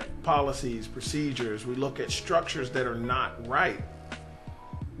look at policies, procedures, we look at structures that are not right,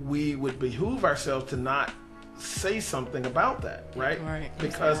 we would behoove ourselves to not say something about that, right?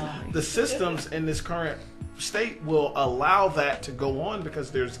 Because the systems in this current state will allow that to go on because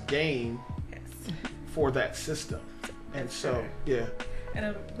there's gain for that system. And so, yeah. And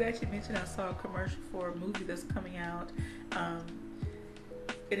I'm glad you mentioned, I saw a commercial for a movie that's coming out, and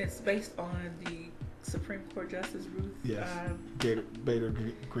it's based on the Supreme Court Justice Ruth Bader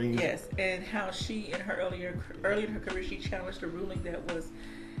Green. Yes, and how she, early in her career, she challenged a ruling that was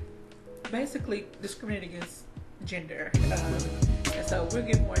basically discriminating against gender. And so we'll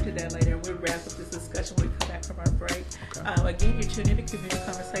get more into that later, and we'll wrap up this discussion when we come back from our break. Okay. Again, you're tuned in to Community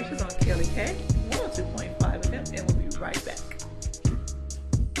Conversations on KLEK 102.5 FM, and we'll be right back.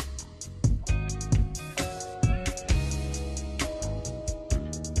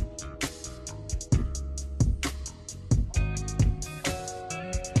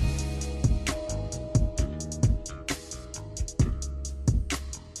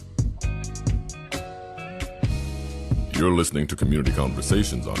 You're listening to Community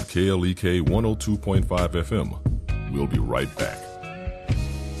Conversations on KLEK 102.5 FM. We'll be right back.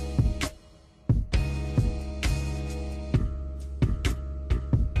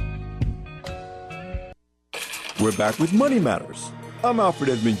 We're back with Money Matters. I'm Alfred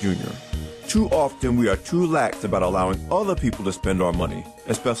Edmond Jr. Too often we are too lax about allowing other people to spend our money,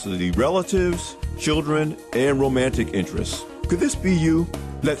 especially relatives, children, and romantic interests. Could this be you?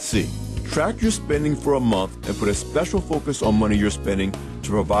 Let's see. Track your spending for a month and put a special focus on money you're spending to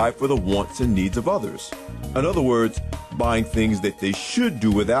provide for the wants and needs of others. In other words, buying things that they should do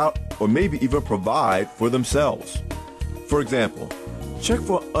without or maybe even provide for themselves. For example, check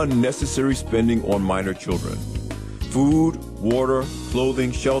for unnecessary spending on minor children. Food, water,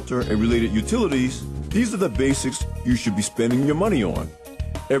 clothing, shelter, and related utilities, these are the basics you should be spending your money on.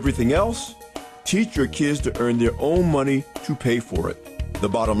 Everything else, teach your kids to earn their own money to pay for it. The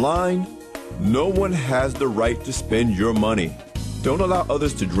bottom line, no one has the right to spend your money. Don't allow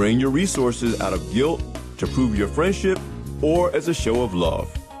others to drain your resources out of guilt, to prove your friendship, or as a show of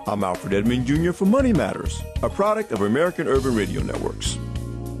love. I'm Alfred Edmond Jr. for Money Matters, a product of American Urban Radio Networks.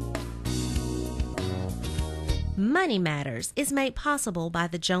 Money Matters is made possible by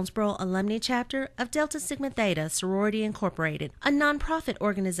the Jonesboro Alumni Chapter of Delta Sigma Theta Sorority Incorporated, a nonprofit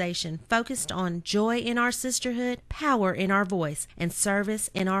organization focused on joy in our sisterhood, power in our voice, and service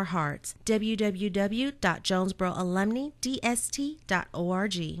in our hearts.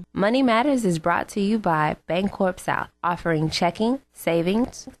 www.jonesboroalumnidst.org. Money Matters is brought to you by Bancorp South, offering checking,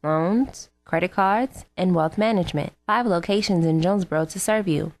 savings, loans, credit cards, and wealth management. 5 locations in Jonesboro to serve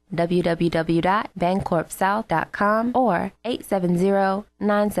you. www.bancorpsouth.com or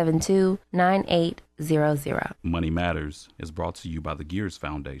 870-972-9800. Money Matters is brought to you by the Gears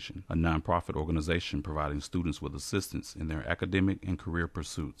Foundation, a nonprofit organization providing students with assistance in their academic and career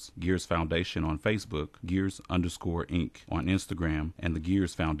pursuits. Gears Foundation on Facebook, Gears_Inc. on Instagram, and the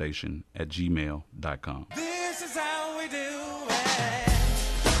Gears Foundation at gmail.com. This is how we do it.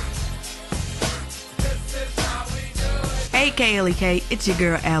 Hey KLEK, it's your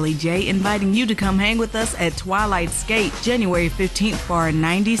girl Allie J, inviting you to come hang with us at Twilight Skate, January 15th for our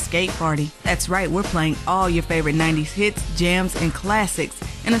 90s skate party. That's right, we're playing all your favorite 90s hits, jams, and classics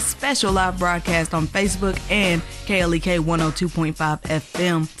in a special live broadcast on Facebook and KLEK 102.5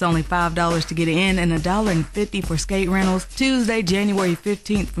 FM. It's only $5 to get in and $1.50 for skate rentals. Tuesday, January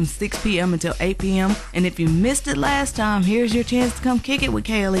 15th from 6 p.m. until 8 p.m. And if you missed it last time, here's your chance to come kick it with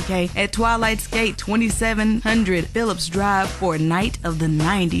KLEK at Twilight Skate 2700 Phillips Drive for a night of the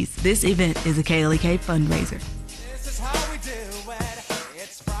 90s. This event is a KLEK fundraiser. This is how we do it.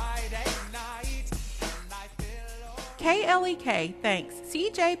 It's Friday night. KLEK thanks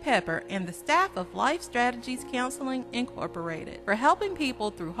CJ Pepper and the staff of Life Strategies Counseling Incorporated for helping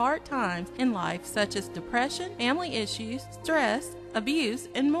people through hard times in life such as depression, family issues, stress, abuse,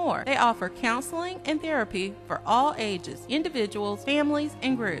 and more. They offer counseling and therapy for all ages, individuals, families,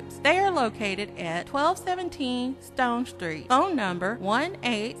 and groups. They are located at 1217 Stone Street. Phone number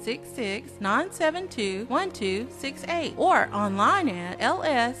 1-866-972-1268 or online at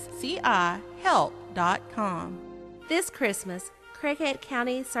lscihelp.com. This Christmas, Craighead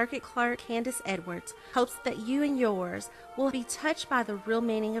County Circuit Clerk Candace Edwards hopes that you and yours will be touched by the real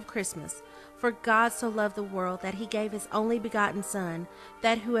meaning of Christmas. For God so loved the world that he gave his only begotten Son,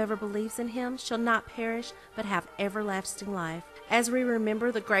 that whoever believes in him shall not perish but have everlasting life. As we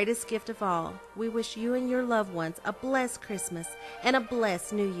remember the greatest gift of all, we wish you and your loved ones a blessed Christmas and a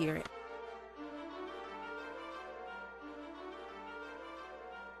blessed New Year.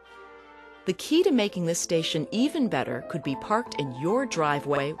 The key to making this station even better could be parked in your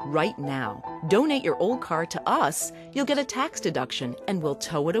driveway right now. Donate your old car to us, you'll get a tax deduction, and we'll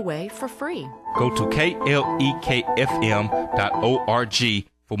tow it away for free. Go to klekfm.org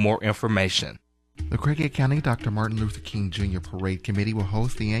for more information. The Craighead County Dr. Martin Luther King Jr. Parade Committee will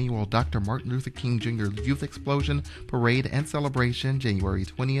host the annual Dr. Martin Luther King Jr. Youth Explosion Parade and Celebration January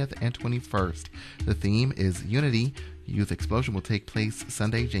 20th and 21st. The theme is Unity. Youth Explosion will take place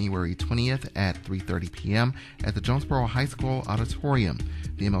Sunday, January 20th at 3:30 p.m. at the Jonesboro High School Auditorium.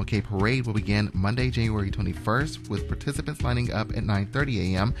 The MLK Parade will begin Monday, January 21st, with participants lining up at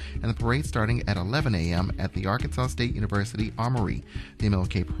 9:30 a.m. and the parade starting at 11 a.m. at the Arkansas State University Armory. The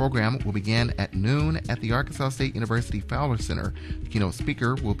MLK program will begin at noon at the Arkansas State University Fowler Center. The keynote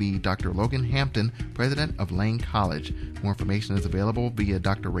speaker will be Dr. Logan Hampton, president of Lane College. More information is available via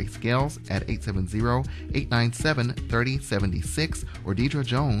Dr. Ray Scales at 870-897-3076 or Deidre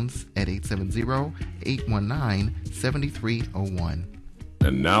Jones at 870-819-7301.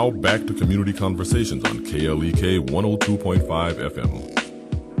 And now back to Community Conversations on KLEK 102.5 FM. Right,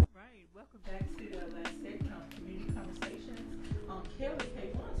 welcome back to the last segment of Community Conversations on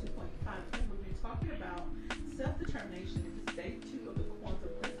KLEK 102.5 FM. We've been talking about self-determination in the stage 2 of the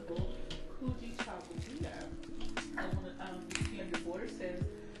Kwanzaa principle, Kujichagulia. The border says,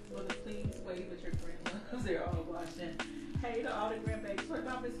 "Mother, please wave at your grandmothers. They're all watching. Hey to all the grandbabies. What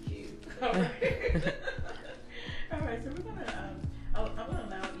about Miss Q?" All right. All right, so we're gonna. I'm going to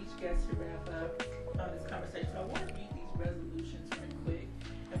allow each guest to wrap up this conversation. I want to read these resolutions right quick,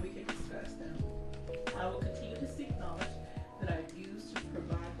 and we can discuss them. I will continue to seek knowledge that I use to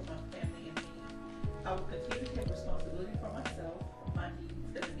provide for my family and me. I will continue to take responsibility for myself, my needs,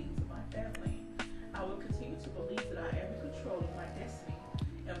 and the needs of my family. I will continue to believe that I am in control of my destiny,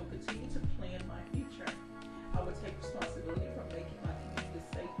 and will continue to plan my future. I will take responsibility for making my community a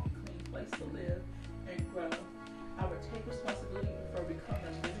safe and clean place to live and grow. I would take responsibility for becoming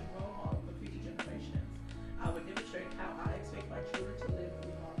a living role model for future generations. I would demonstrate how I expect my children to live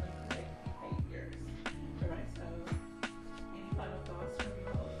through modeling correct behaviors. All right, so any final thoughts from you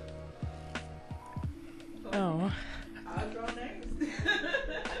all? Oh. I'll draw names.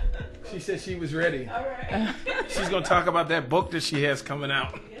 She said she was ready. All right. She's going to talk about that book that she has coming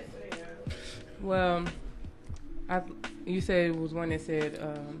out. Yes, ma'am. Well, you said it was one that said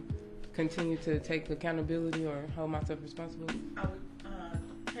continue to take accountability or hold myself responsible. I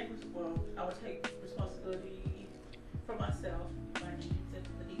would take responsibility for myself, my needs, and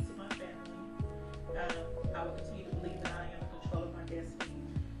the needs of my family. I will continue to believe that I am in control of my destiny,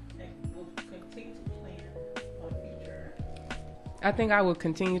 and will continue to plan my future. I think I will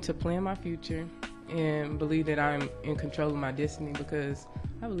continue to plan my future and believe that I'm in control of my destiny, because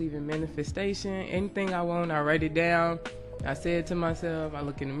I believe in manifestation. Anything I want, I write it down, I say it to myself. I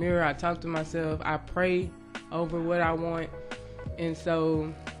look in the mirror. I talk to myself. I pray over what I want. And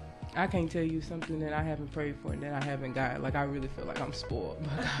so I can't tell you something that I haven't prayed for and that I haven't got. Like, I really feel like I'm spoiled.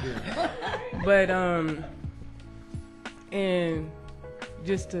 But, and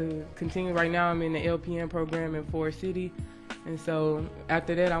just to continue, right now I'm in the LPN program in Forest City. And so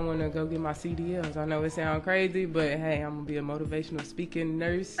after that, I want to go get my CDLs. I know it sounds crazy, but hey, I'm going to be a motivational speaking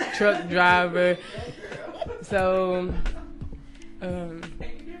nurse, truck driver. So, and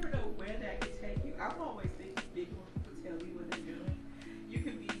you never know where that could take you. I've always think it's big when people tell you what they're doing. You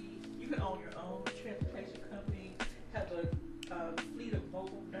can own your own transportation company, have a fleet of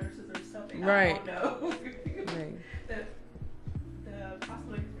mobile nurses or something. Right. I don't know. Right. The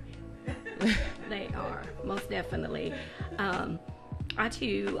possibilities are endless. They are, most definitely. I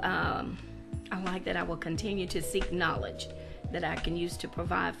too, I like that I will continue to seek knowledge that I can use to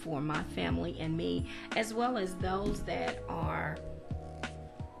provide for my family and me, as well as those that are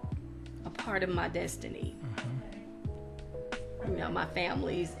a part of my destiny. You know, my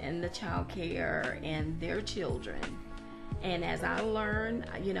families and the child care and their children. And as I learn,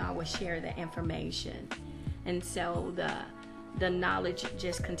 you know, I will share the information. And so the knowledge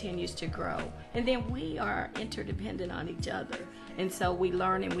just continues to grow. And then we are interdependent on each other. And so we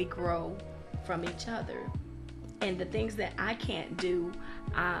learn and we grow from each other. And the things that I can't do,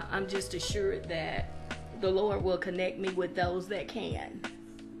 I'm just assured that the Lord will connect me with those that can.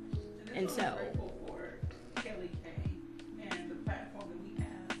 And so, I'm grateful for Kelly K and the platform that we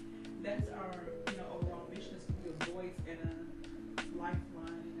have. That's our, overall mission is to be a voice and a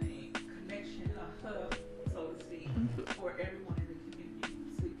lifeline and a connection, a hub, so to speak, for everyone in the community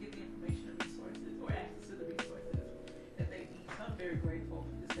to get the information and resources or access to the resources that they need. So I'm very grateful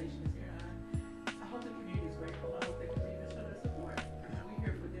the station is here. I hope the community is grateful. I hope the community is showing support. We're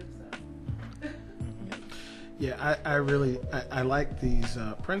here for them, so. Yeah, I like these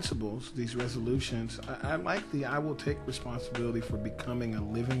principles, these resolutions. I like I will take responsibility for becoming a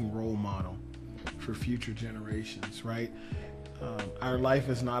living role model for future generations, right? Our life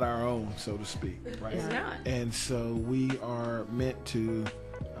is not our own, so to speak, right? It's not. And so we are meant to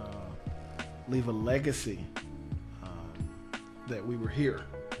leave a legacy that we were here.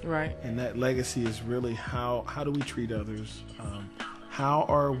 Right. And that legacy is really how do we treat others? How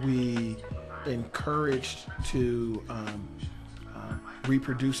are we encouraged to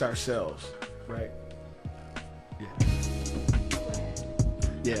reproduce ourselves, right?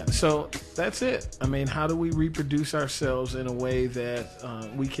 Yeah, so that's it. I mean, how do we reproduce ourselves in a way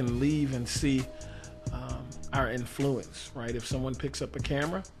that we can leave and see our influence, right? If someone picks up a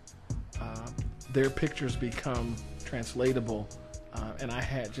camera, their pictures become translatable, and I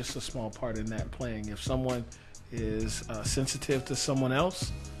had just a small part in that playing. If someone is sensitive to someone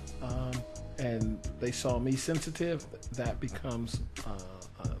else, and they saw me sensitive, that becomes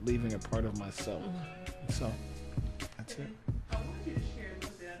leaving a part of myself. So that's it. I wanted you to share a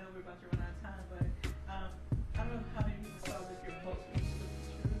little bit. I know we're about to run out of time, but I don't know how many people saw that your post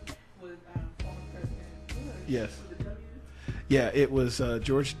with former President Bush. Yes. Was it W? Yeah, it was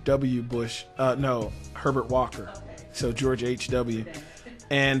George W. Bush. No, Herbert Walker. Okay. So George H.W.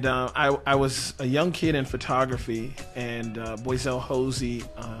 And I was a young kid in photography, and Boiselle Hosey,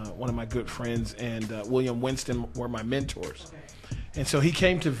 one of my good friends, and William Winston were my mentors. Okay. And so he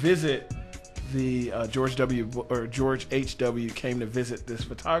came to visit the George H.W. came to visit this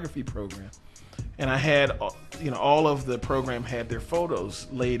photography program. And I had, all of the program had their photos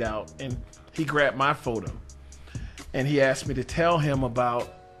laid out, and he grabbed my photo. And he asked me to tell him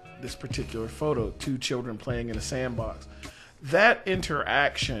about this particular photo, 2 children playing in a sandbox. That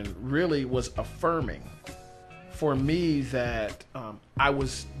interaction really was affirming for me that I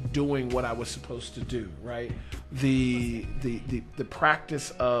was doing what I was supposed to do, right? The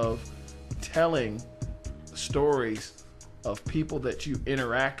practice of telling stories of people that you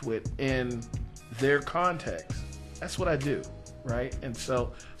interact with in their context. That's what I do, right? And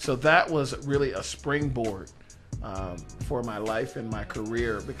so that was really a springboard for my life and my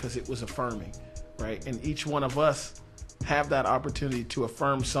career, because it was affirming, right? And each one of us have that opportunity to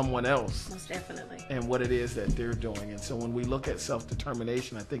affirm someone else. Most definitely. And what it is that they're doing. And so when we look at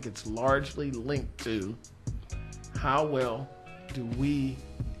self-determination, I think it's largely linked to how well do we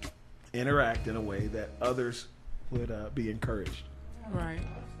interact in a way that others would be encouraged. Right.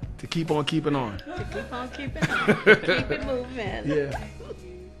 To keep on keeping on. To keep on keeping on. Keep it moving. Yeah.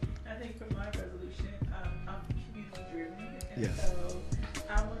 I think for my resolution, I'm community driven. And Yes. so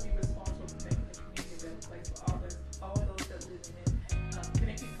I want to be responsible for making the community a better place for all those that live in it,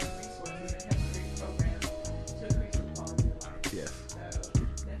 connecting with resources and having great programs to increase the quality of life. Yes. So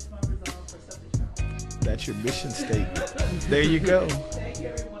that's my resolve for self-determination. That's your mission statement. There you go.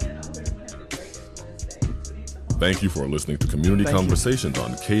 Thank you for listening to Community Conversations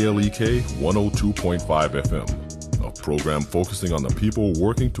on KLEK 102.5 FM, a program focusing on the people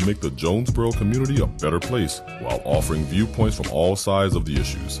working to make the Jonesboro community a better place while offering viewpoints from all sides of the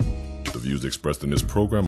issues. The views expressed in this program